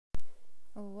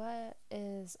What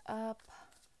is up,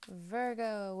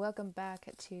 Virgo? Welcome back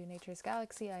to Nature's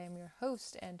Galaxy. I am your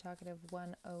host and talkative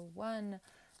 101,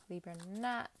 Libra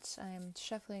Nat. I am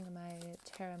shuffling my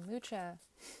Terra Mucha.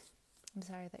 I'm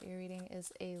sorry that your reading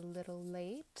is a little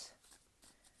late.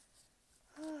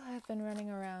 I've been running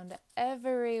around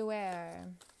everywhere.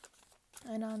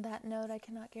 And on that note, I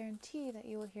cannot guarantee that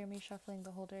you will hear me shuffling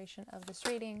the whole duration of this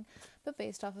reading, but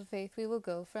based off of faith, we will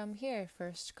go from here.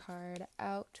 First card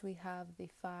out, we have the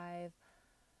Five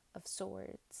of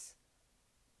Swords.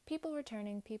 People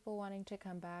returning, people wanting to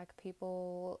come back,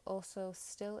 people also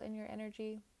still in your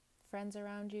energy, friends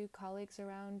around you, colleagues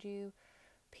around you,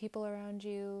 people around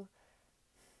you,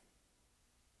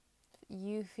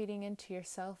 you feeding into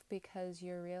yourself because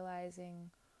you're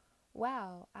realizing,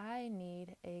 wow, I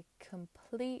need a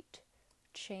complete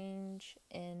change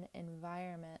in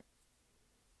environment.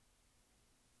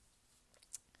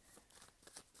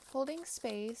 Holding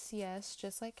space, yes,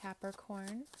 just like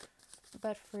Capricorn.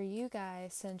 But for you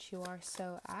guys, since you are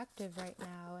so active right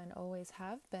now and always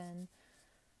have been,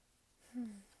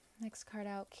 next card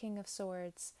out, King of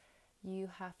Swords, you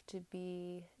have to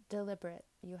be deliberate.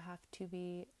 You have to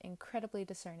be incredibly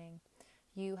discerning.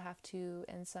 You have to,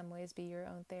 in some ways, be your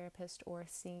own therapist or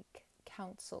seek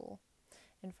counsel.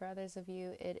 And for others of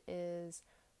you, it is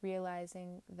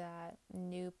realizing that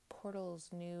new portals,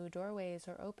 new doorways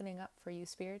are opening up for you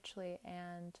spiritually,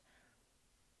 and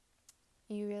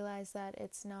you realize that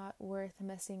it's not worth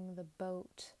missing the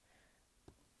boat.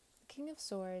 King of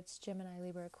Swords, Gemini,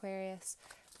 Libra, Aquarius,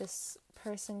 this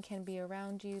person can be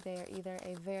around you. They are either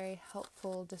a very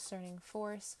helpful, discerning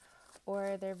force,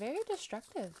 or they're very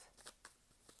destructive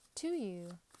to you.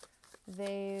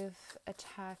 They've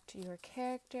attacked your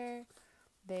character.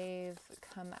 They've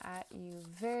come at you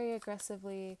very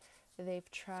aggressively. They've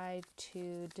tried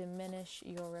to diminish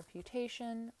your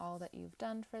reputation, all that you've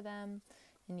done for them,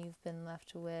 and you've been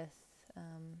left with,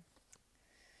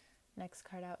 next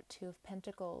card out, Two of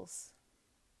Pentacles.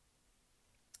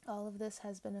 All of this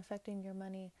has been affecting your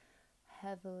money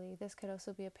heavily. This could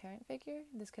also be a parent figure.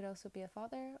 This could also be a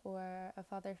father, or a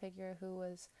father figure who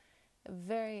was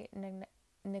very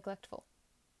neglectful.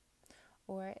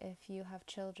 Or if you have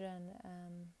children,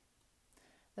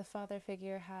 the father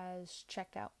figure has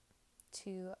checked out.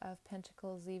 Two of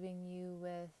Pentacles, leaving you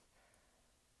with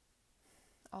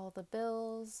all the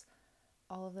bills,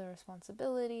 all of the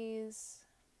responsibilities,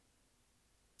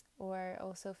 or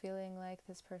also feeling like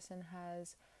this person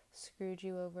has screwed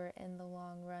you over in the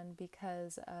long run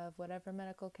because of whatever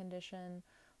medical condition,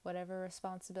 whatever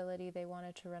responsibility they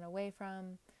wanted to run away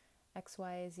from,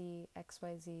 XYZ,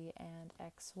 XYZ, and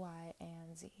X, Y,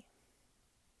 and Z.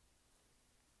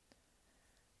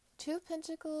 Two of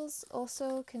Pentacles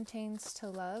also contains to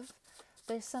love.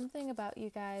 There's something about you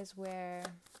guys where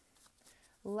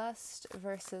lust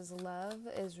versus love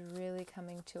is really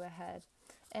coming to a head.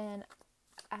 And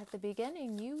at the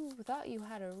beginning, you thought you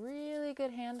had a really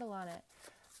good handle on it,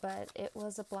 but it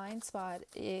was a blind spot.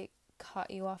 It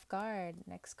caught you off guard.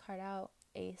 Next card out,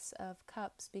 Ace of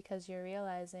Cups, because you're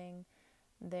realizing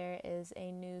there is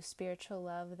a new spiritual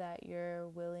love that you're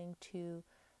willing to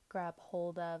grab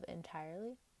hold of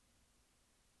entirely.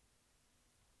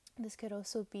 This could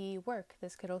also be work.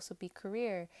 This could also be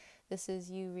career. This is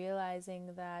you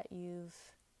realizing that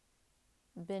you've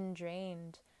been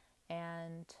drained,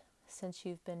 and since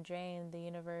you've been drained, the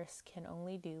universe can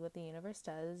only do what the universe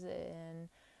does and,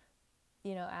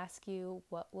 ask you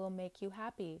what will make you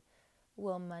happy.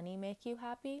 Will money make you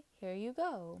happy? Here you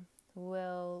go.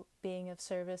 Will being of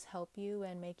service help you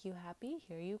and make you happy?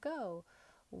 Here you go.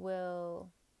 Will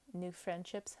new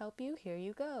friendships help you? Here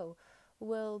you go.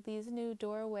 Will these new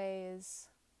doorways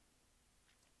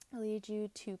lead you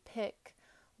to pick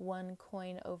one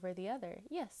coin over the other?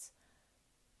 Yes.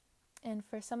 And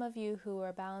for some of you who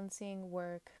are balancing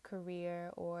work,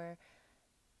 career, or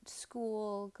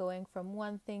school, going from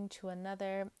one thing to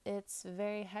another, it's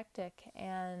very hectic,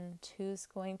 and who's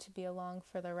going to be along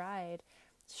for the ride?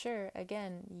 Sure,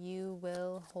 again, you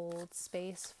will hold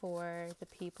space for the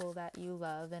people that you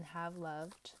love and have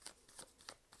loved,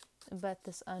 but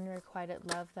this unrequited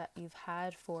love that you've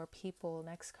had for people,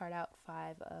 next card out,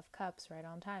 Five of Cups, right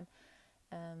on time,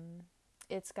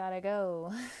 it's gotta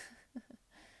go.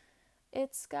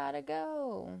 It's gotta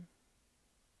go.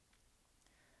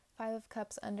 Five of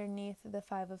Cups underneath the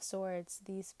Five of Swords.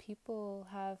 These people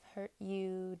have hurt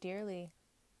you dearly.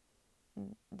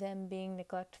 Them being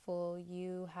neglectful,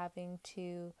 you having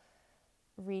to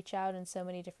reach out in so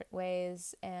many different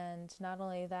ways, and not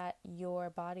only that, your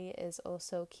body is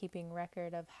also keeping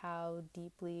record of how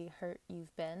deeply hurt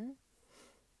you've been.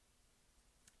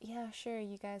 Yeah, sure,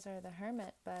 you guys are the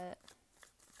Hermit, but,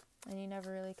 and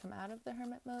never really come out of the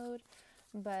hermit mode,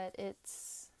 but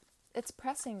it's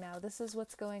pressing now. This is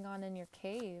what's going on in your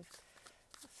cave.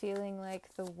 Feeling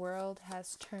like the world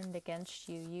has turned against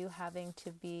you, you having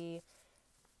to be,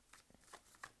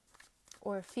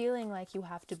 or feeling like you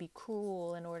have to be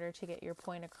cruel in order to get your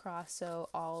point across so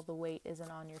all the weight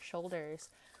isn't on your shoulders.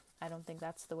 I don't think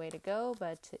that's the way to go,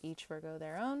 but to each Virgo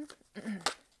their own.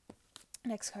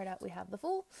 Next card out, we have the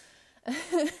Fool.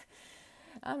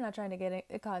 I'm not trying to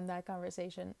get caught in that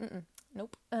conversation.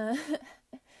 Nope.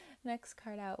 Next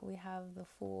card out, we have the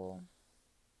Fool.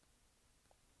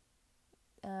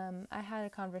 I had a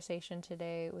conversation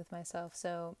today with myself.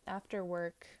 So after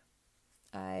work,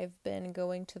 I've been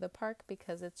going to the park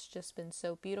because it's just been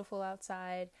so beautiful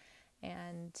outside.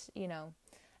 And, you know,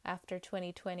 after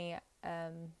 2020,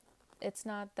 it's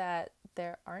not that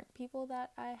there aren't people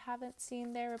that I haven't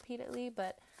seen there repeatedly,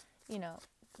 but, you know,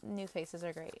 new faces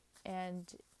are great.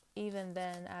 And even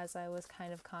then, as I was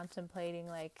kind of contemplating,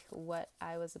 like, what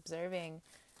I was observing,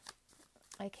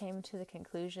 I came to the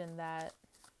conclusion that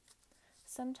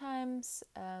sometimes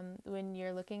when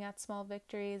you're looking at small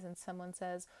victories and someone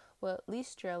says, well, at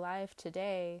least you're alive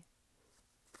today,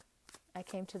 I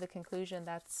came to the conclusion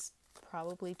that's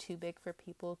probably too big for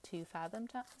people to fathom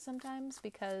sometimes,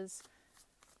 because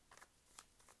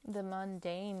the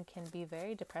mundane can be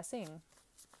very depressing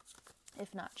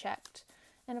if not checked.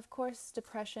 And of course,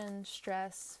 depression,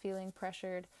 stress, feeling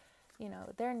pressured, you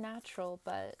know, they're natural,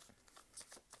 but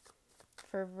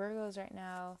for Virgos right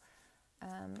now,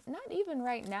 not even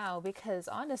right now, because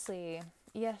honestly,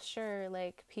 yes, sure,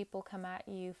 like, people come at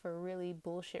you for really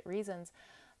bullshit reasons,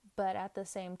 but at the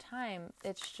same time,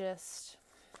 it's just,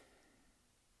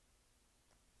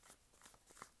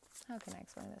 how can I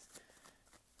explain this?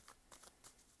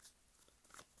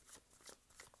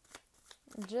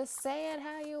 Just say it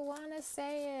how you want to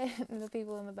say it. The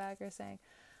people in the back are saying,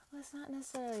 well, it's not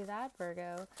necessarily that,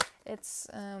 Virgo. It's,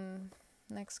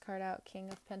 next card out, King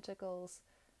of Pentacles.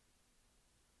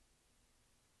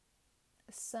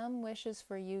 Some wishes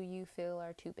for you feel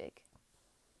are too big.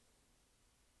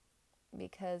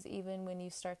 Because even when you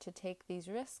start to take these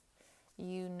risks,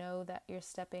 you know that you're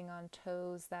stepping on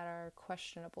toes that are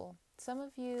questionable. Some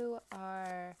of you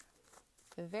are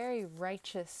very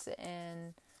righteous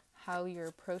in how you're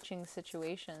approaching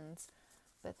situations,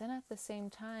 but then at the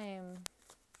same time,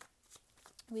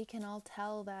 we can all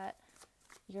tell that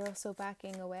you're also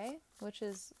backing away, which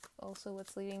is also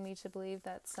what's leading me to believe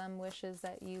that some wishes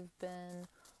that you've been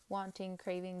wanting,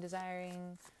 craving,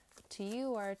 desiring to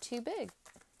you are too big.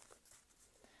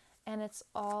 And it's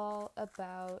all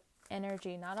about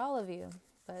energy. Not all of you,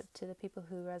 but to the people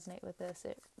who resonate with this,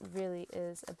 it really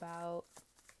is about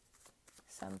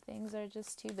some things are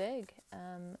just too big,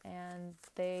 and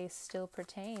they still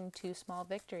pertain to small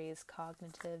victories,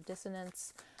 cognitive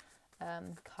dissonance,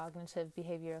 cognitive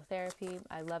behavioral therapy.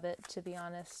 I love it, to be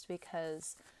honest,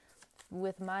 because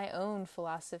with my own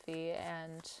philosophy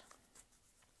and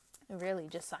really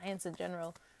just science in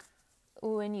general,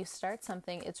 when you start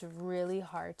something, it's really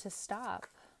hard to stop.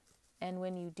 And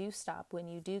when you do stop, when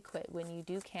you do quit, when you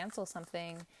do cancel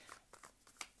something,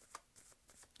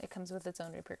 it comes with its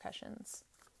own repercussions.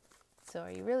 So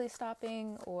are you really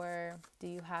stopping, or do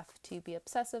you have to be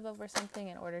obsessive over something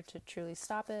in order to truly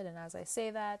stop it? And as I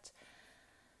say that,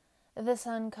 the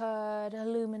Sun card,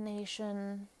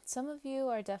 illumination. Some of you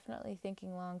are definitely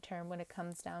thinking long term when it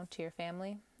comes down to your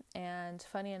family. And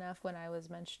funny enough, when I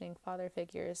was mentioning father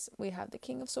figures, we have the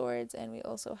King of Swords and we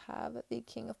also have the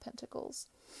King of Pentacles.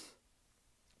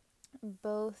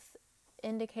 Both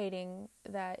indicating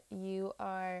that you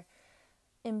are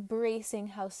embracing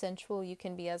how sensual you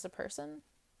can be as a person,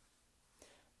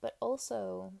 but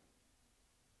also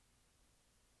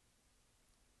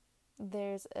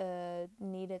there's a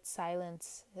needed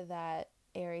silence that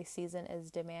Aries season is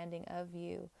demanding of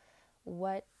you.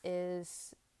 What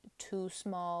is too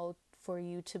small for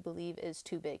you to believe is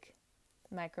too big?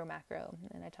 Micro, macro.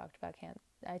 And I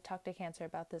talked to Cancer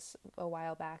about this a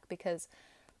while back, because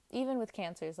even with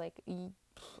Cancers, like,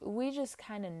 we just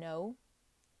kind of know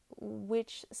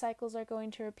which cycles are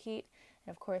going to repeat.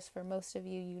 And of course, for most of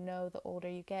you, you know, the older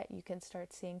you get, you can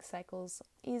start seeing cycles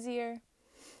easier.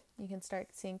 You can start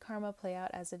seeing karma play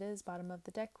out as it is. Bottom of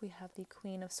the deck, we have the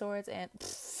Queen of Swords and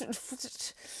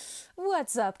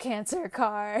what's up, Cancer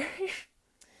card?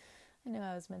 I know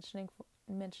I was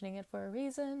mentioning it for a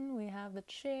reason. We have the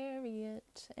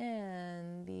Chariot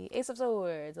and the Ace of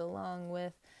Swords, along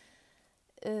with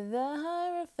the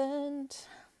Hierophant,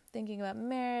 thinking about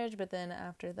marriage, but then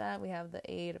after that we have the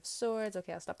Eight of Swords.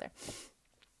 Okay, I'll stop there.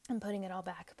 I'm putting it all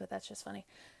back, but that's just funny.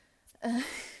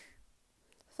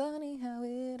 Funny how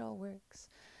it all works.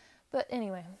 But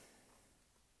anyway,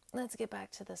 let's get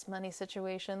back to this money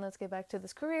situation. Let's get back to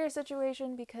this career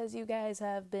situation, because you guys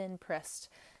have been pressed.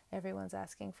 Everyone's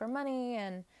asking for money,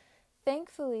 and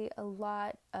thankfully a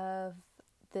lot of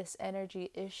this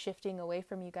energy is shifting away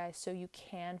from you guys so you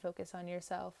can focus on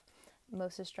yourself.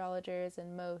 Most astrologers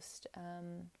and most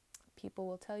people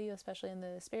will tell you, especially in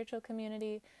the spiritual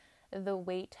community, the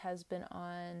weight has been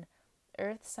on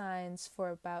earth signs for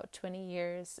about 20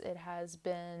 years. It has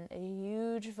been a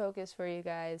huge focus for you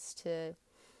guys to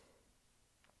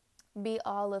be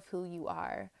all of who you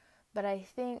are. But I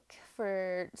think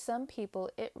for some people,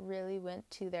 it really went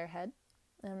to their head.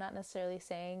 I'm not necessarily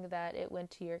saying that it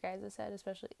went to your guys' head,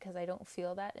 especially because I don't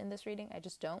feel that in this reading. I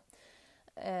just don't.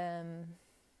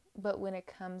 But when it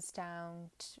comes down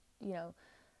to,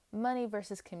 money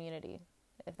versus community,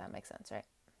 if that makes sense, right?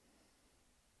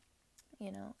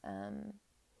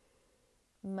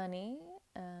 Money,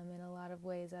 in a lot of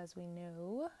ways, as we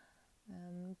know,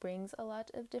 brings a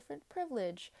lot of different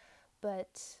privilege.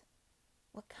 But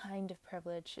what kind of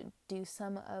privilege do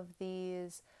some of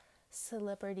these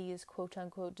celebrities, quote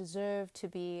unquote, deserve to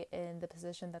be in the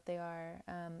position that they are?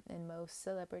 And most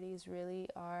celebrities really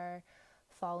are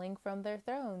falling from their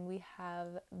throne. We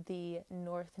have the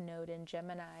North Node in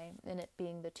Gemini, and it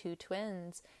being the two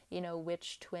twins,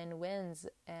 which twin wins.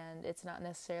 And it's not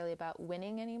necessarily about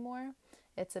winning anymore.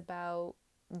 It's about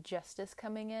justice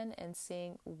coming in and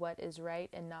seeing what is right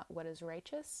and not what is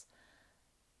righteous.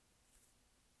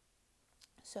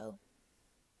 So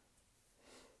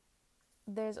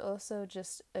there's also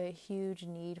just a huge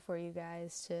need for you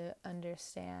guys to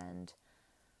understand,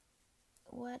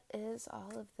 what is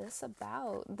all of this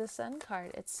about? The Sun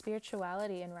card, it's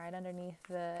spirituality, and right underneath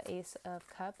the Ace of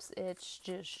Cups, it's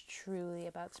just truly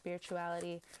about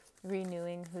spirituality,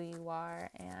 renewing who you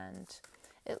are. And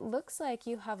it looks like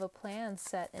you have a plan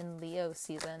set in Leo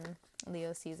season.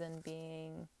 Leo season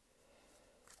being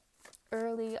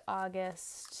early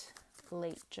August,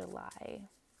 late July.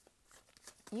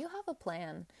 You have a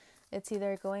plan. It's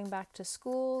either going back to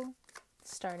school,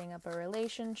 starting up a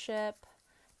relationship,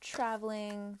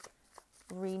 traveling,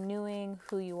 renewing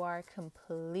who you are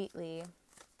completely.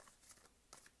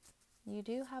 You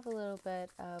do have a little bit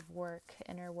of work,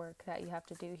 inner work, that you have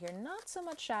to do here. Not so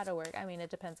much shadow work. I mean, it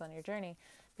depends on your journey,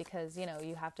 because,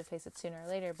 you have to face it sooner or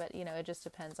later. But, it just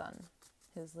depends on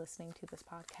who's listening to this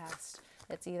podcast.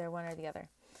 It's either one or the other.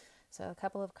 So a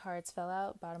couple of cards fell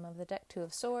out. Bottom of the deck, Two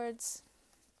of Swords.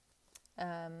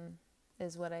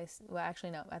 Is what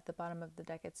actually, no, at the bottom of the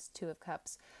deck it's Two of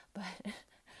Cups. But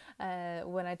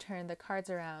when I turn the cards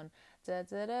around, Two of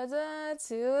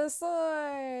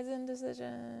Swords,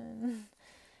 indecision.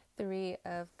 Three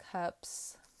of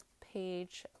Cups,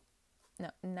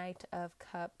 Knight of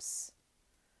Cups,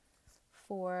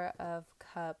 Four of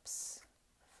Cups,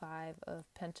 Five of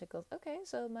Pentacles. Okay,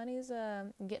 so money's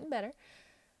getting better.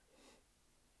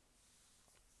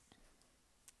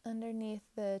 Underneath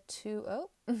the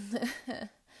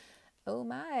oh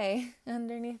my,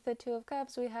 underneath the Two of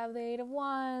Cups, we have the Eight of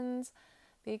Wands.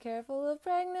 Be careful of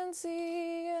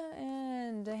pregnancy,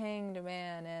 and the Hanged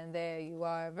Man. And there you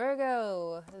are,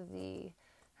 Virgo, the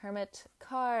Hermit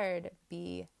card.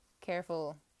 Be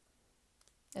careful.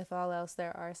 If all else,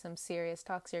 there are some serious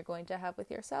talks you're going to have with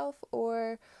yourself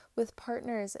or with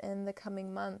partners in the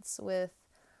coming months with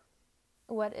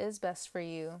what is best for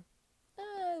you.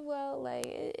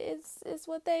 It's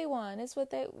what they want. It's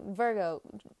what they... Virgo,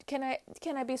 can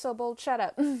I be so bold? Shut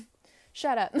up.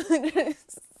 Shut up.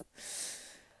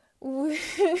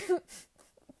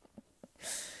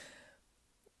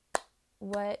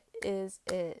 What is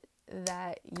it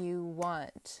that you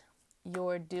want?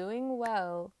 You're doing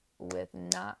well with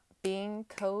not being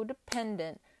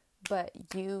codependent, but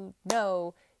you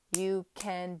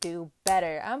can do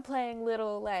better. I'm playing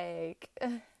little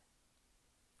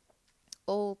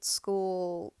old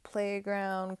school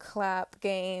playground clap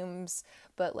games,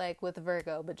 but with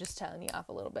Virgo, but just telling you off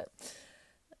a little bit.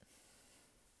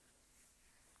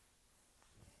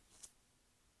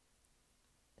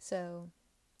 So,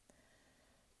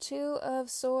 Two of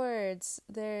Swords,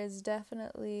 there's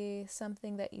definitely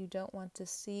something that you don't want to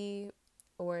see,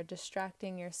 or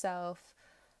distracting yourself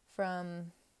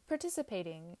from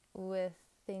participating with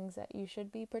things that you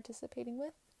should be participating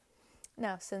with.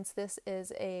 Now, since this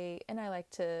is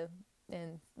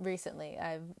and recently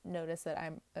I've noticed that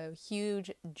I'm a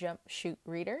huge jump shoot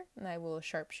reader, and I will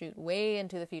sharpshoot way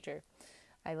into the future.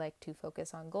 I like to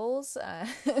focus on goals.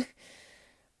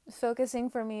 Focusing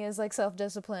for me is like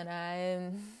self-discipline.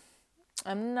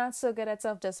 I'm not so good at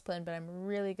self-discipline, but I'm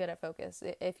really good at focus.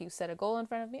 If you set a goal in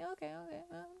front of me, okay,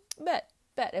 bet.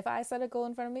 If I set a goal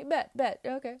in front of me, bet,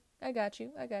 okay, I got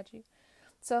you.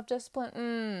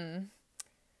 Self-discipline,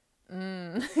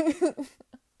 I'm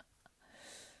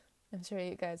sure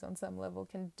you guys on some level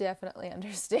can definitely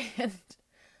understand.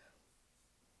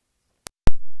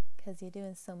 Because you're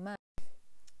doing so much.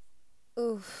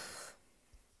 Oof.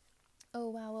 Oh,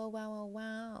 wow, oh, wow, oh,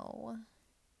 wow.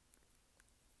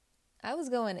 I was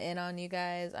going in on you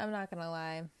guys. I'm not going to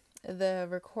lie. The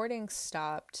recording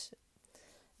stopped.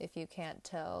 If you can't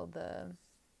tell the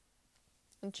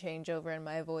changeover in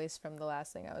my voice from the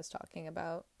last thing I was talking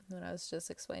about when I was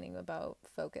just explaining about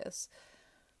focus.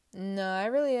 No, I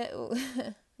really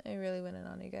went in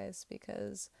on you guys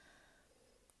because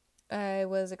I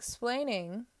was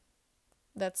explaining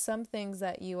that some things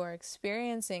that you are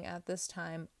experiencing at this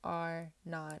time are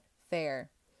not fair.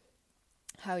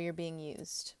 How you're being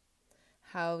used,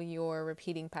 how you're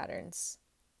repeating patterns,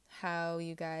 how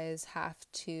you guys have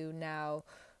to now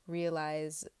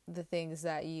realize the things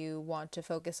that you want to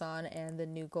focus on and the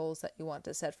new goals that you want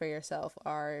to set for yourself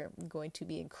are going to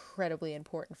be incredibly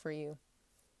important for you.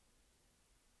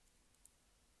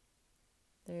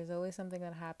 There's always something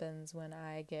that happens when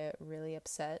I get really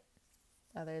upset,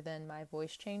 other than my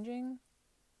voice changing.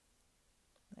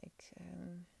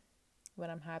 When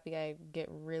I'm happy, I get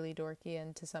really dorky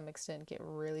and to some extent get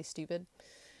really stupid.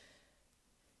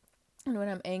 And when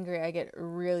I'm angry, I get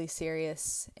really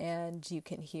serious, and you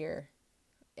can hear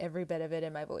every bit of it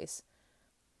in my voice,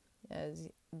 as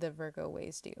the Virgo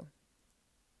ways do.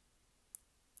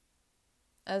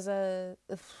 As I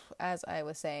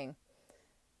was saying,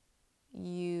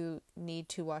 you need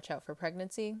to watch out for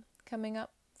pregnancy coming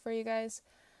up for you guys.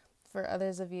 For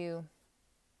others of you,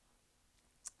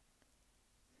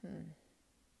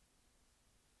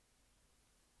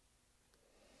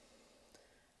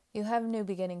 you have new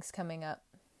beginnings coming up.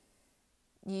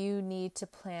 You need to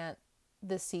plant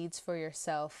the seeds for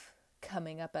yourself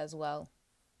coming up as well.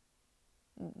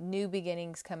 New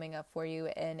beginnings coming up for you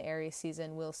in Aries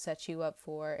season will set you up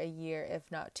for a year,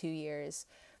 if not 2 years.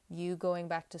 You going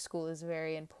back to school is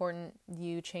very important.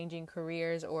 You changing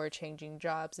careers or changing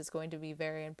jobs is going to be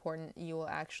very important. You will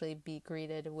actually be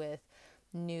greeted with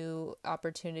new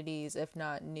opportunities, if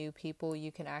not new people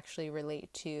you can actually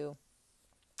relate to,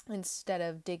 instead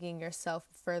of digging yourself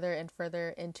further and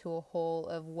further into a hole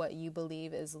of what you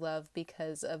believe is love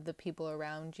because of the people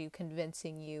around you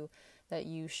convincing you that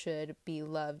you should be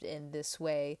loved in this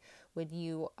way when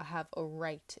you have a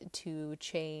right to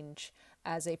change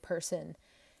as a person.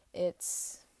 It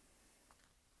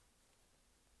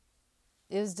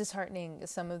was disheartening,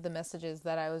 some of the messages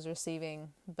that I was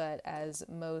receiving, but as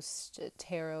most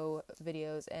tarot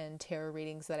videos and tarot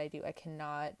readings that I do, I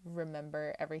cannot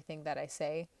remember everything that I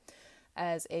say.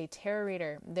 As a tarot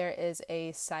reader, there is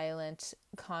a silent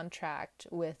contract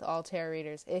with all tarot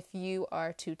readers. If you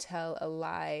are to tell a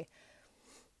lie,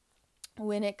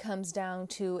 when it comes down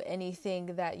to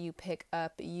anything that you pick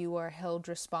up, you are held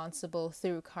responsible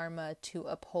through karma to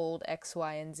uphold X,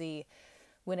 Y, and Z.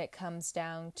 When it comes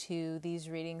down to these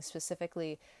readings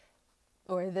specifically,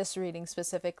 or this reading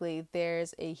specifically,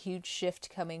 there's a huge shift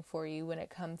coming for you when it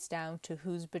comes down to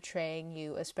who's betraying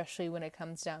you, especially when it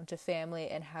comes down to family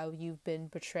and how you've been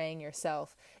betraying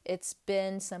yourself. It's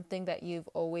been something that you've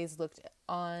always looked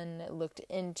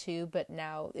into, but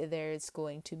now there's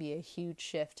going to be a huge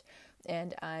shift.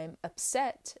 And I'm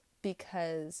upset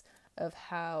because of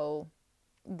how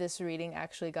this reading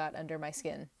actually got under my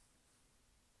skin.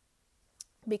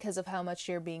 Because of how much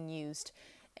you're being used.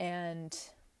 And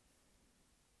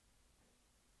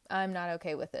I'm not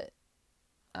okay with it.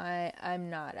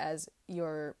 I'm not, as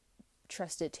your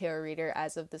trusted tarot reader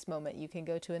as of this moment. You can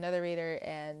go to another reader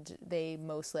and they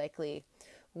most likely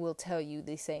will tell you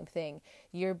the same thing.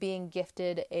 You're being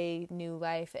gifted a new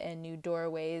life and new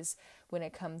doorways when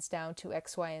it comes down to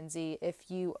X, Y, and Z. If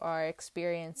you are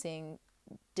experiencing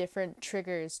different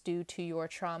triggers due to your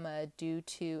trauma, due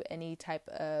to any type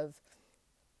of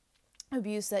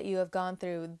abuse that you have gone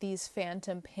through, these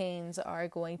phantom pains are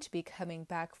going to be coming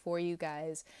back for you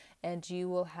guys, and you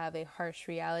will have a harsh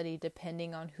reality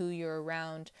depending on who you're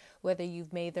around, whether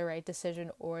you've made the right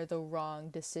decision or the wrong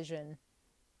decision.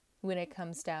 When it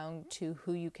comes down to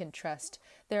who you can trust,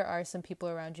 there are some people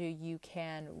around you you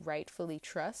can rightfully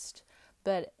trust,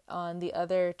 but on the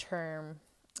other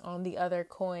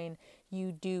coin,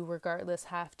 you do regardless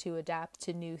have to adapt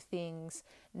to new things,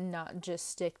 not just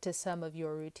stick to some of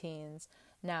your routines.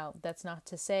 Now, that's not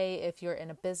to say if you're in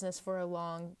a business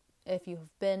if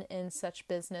you've been in such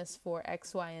business for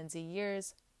X, Y, and Z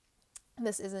years,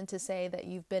 this isn't to say that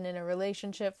you've been in a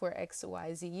relationship for X,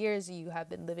 Y, Z years, you have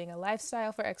been living a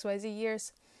lifestyle for X, Y, Z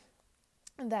years,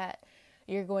 that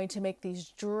you're going to make these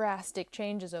drastic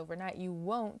changes overnight. You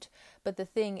won't, but the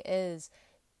thing is,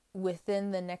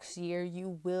 within the next year,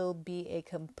 you will be a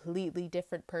completely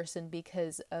different person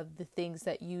because of the things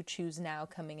that you choose now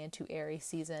coming into Aries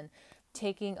season.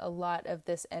 Taking a lot of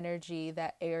this energy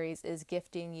that Aries is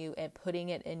gifting you and putting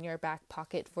it in your back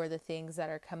pocket for the things that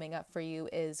are coming up for you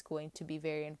is going to be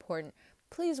very important.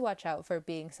 Please watch out for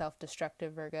being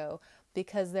self-destructive, Virgo,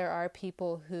 because there are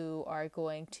people who are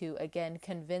going to, again,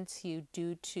 convince you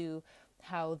due to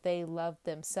how they love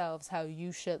themselves, how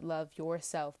you should love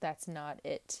yourself. That's not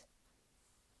it.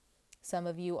 Some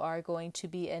of you are going to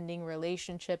be ending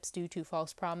relationships due to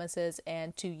false promises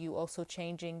and to you also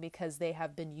changing because they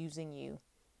have been using you.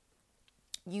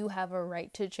 You have a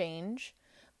right to change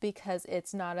because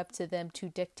it's not up to them to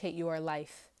dictate your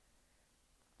life.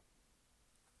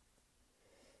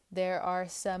 There are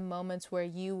some moments where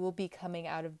you will be coming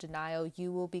out of denial.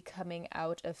 You will be coming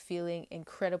out of feeling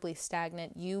incredibly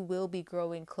stagnant. You will be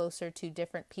growing closer to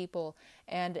different people.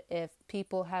 And if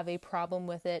people have a problem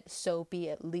with it, so be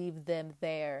it. Leave them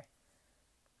there.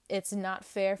 It's not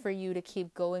fair for you to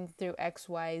keep going through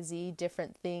XYZ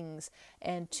different things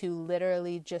and to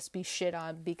literally just be shit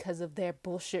on because of their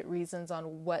bullshit reasons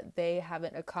on what they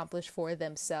haven't accomplished for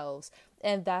themselves.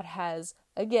 And that has,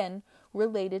 again,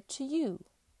 related to you.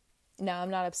 Now,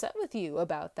 I'm not upset with you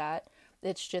about that.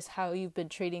 It's just how you've been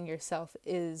treating yourself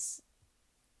is,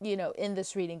 in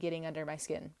this reading, getting under my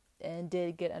skin. And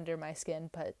did get under my skin,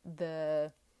 but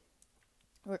the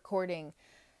recording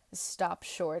stopped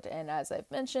short. And as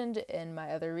I've mentioned in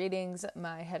my other readings,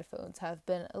 my headphones have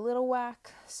been a little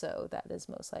whack. So that is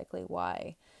most likely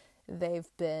why they've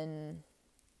been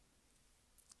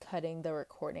cutting the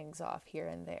recordings off here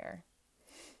and there.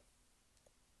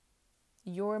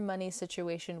 Your money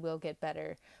situation will get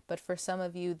better, but for some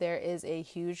of you, there is a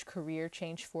huge career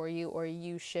change for you or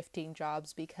you shifting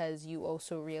jobs because you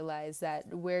also realize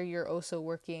that where you're also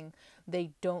working,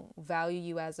 they don't value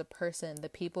you as a person. The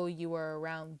people you are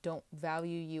around don't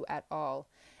value you at all,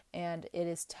 and it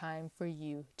is time for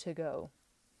you to go.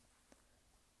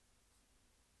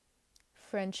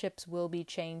 Friendships will be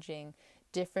changing.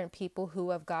 Different people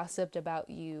who have gossiped about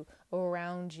you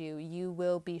around you, you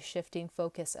will be shifting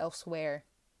focus elsewhere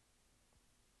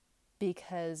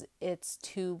because it's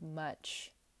too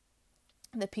much.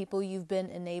 The people you've been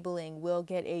enabling will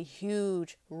get a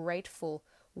huge rightful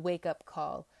wake-up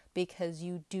call because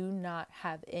you do not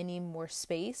have any more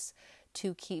space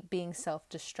to keep being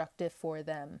self-destructive for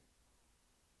them.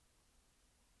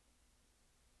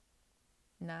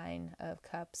 9 of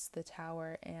Cups, the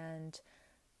Tower, and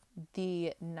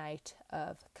the Knight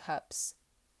of Cups.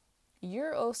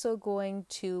 You're also going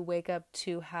to wake up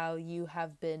to how you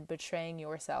have been betraying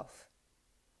yourself,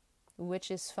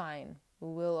 which is fine.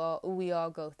 We all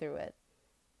go through it.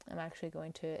 I'm actually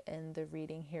going to end the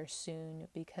reading here soon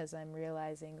because I'm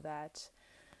realizing that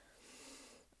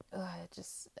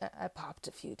I popped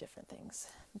a few different things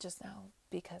just now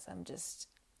because I'm just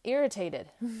irritated.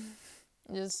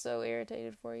 Just so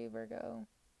irritated for you, Virgo.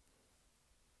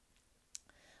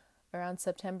 Around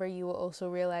September, you will also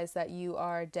realize that you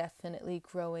are definitely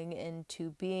growing into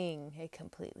being a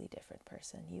completely different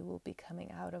person. You will be coming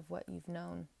out of what you've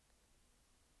known.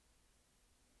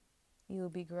 You will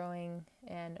be growing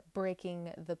and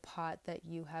breaking the pot that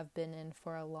you have been in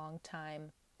for a long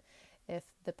time. If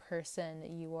the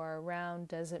person you are around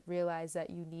doesn't realize that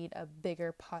you need a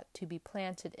bigger pot to be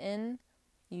planted in,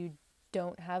 you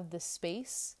don't have the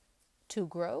space to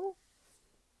grow,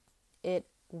 it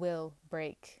will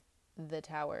break the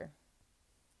Tower.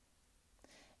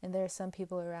 And there are some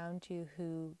people around you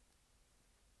who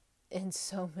in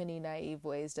so many naive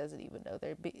ways doesn't even know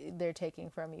they're taking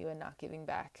from you and not giving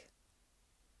back.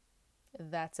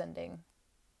 That's ending.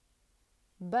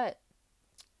 But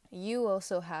you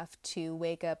also have to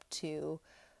wake up to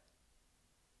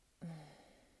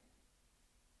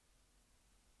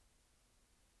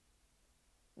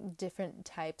different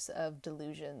types of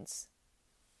delusions.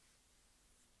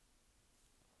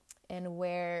 And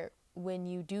where when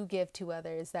you do give to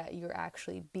others that you're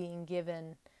actually being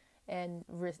given and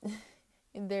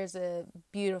there's a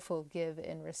beautiful give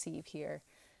and receive here.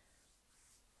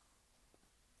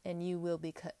 And you will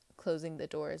be closing the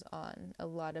doors on a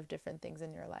lot of different things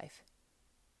in your life.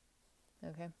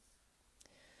 Okay?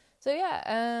 So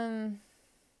yeah,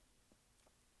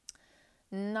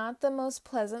 not the most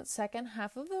pleasant second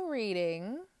half of the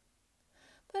reading,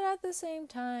 but at the same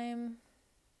time,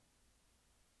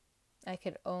 I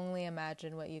could only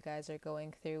imagine what you guys are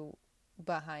going through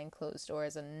behind closed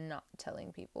doors and not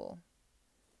telling people.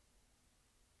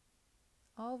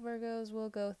 All Virgos will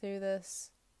go through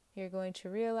this. You're going to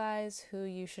realize who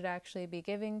you should actually be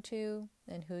giving to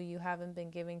and who you haven't been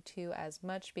giving to as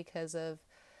much because of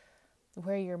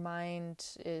where your mind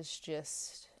is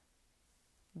just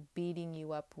beating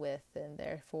you up with, and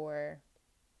therefore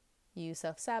you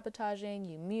self-sabotaging,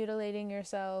 you mutilating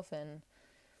yourself, and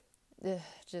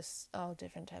just all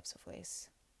different types of ways.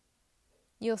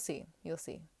 You'll see.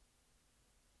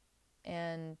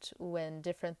 And when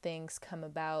different things come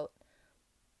about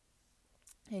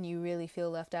and you really feel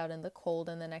left out in the cold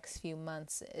in the next few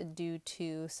months due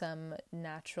to some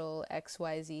natural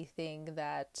XYZ thing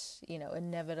that,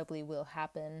 inevitably will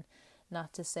happen,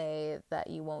 not to say that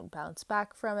you won't bounce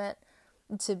back from it.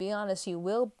 To be honest, you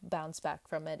will bounce back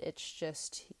from it. It's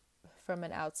just from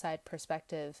an outside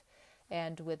perspective,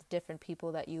 and with different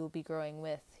people that you will be growing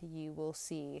with, you will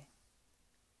see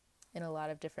in a lot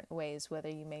of different ways whether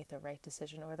you made the right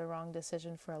decision or the wrong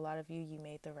decision. For a lot of you, you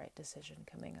made the right decision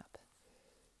coming up.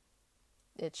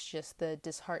 It's just the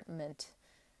disheartenment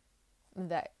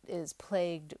that is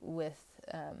plagued with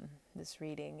this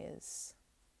reading is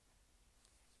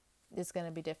going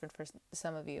to be different for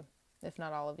some of you, if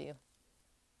not all of you.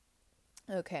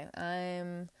 Okay,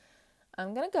 I'm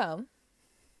going to go.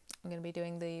 I'm going to be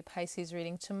doing the Pisces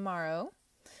reading tomorrow.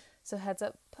 So heads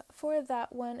up for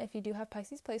that one if you do have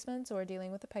Pisces placements or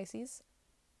dealing with the Pisces.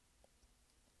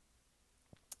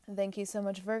 Thank you so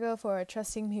much, Virgo, for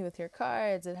trusting me with your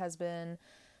cards. It has been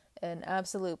an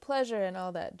absolute pleasure and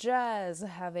all that jazz.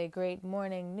 Have a great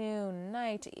morning, noon,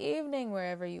 night, evening,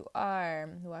 wherever you are.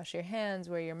 Wash your hands,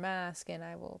 wear your mask, and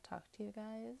I will talk to you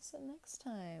guys next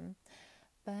time.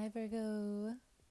 Bye, Virgo.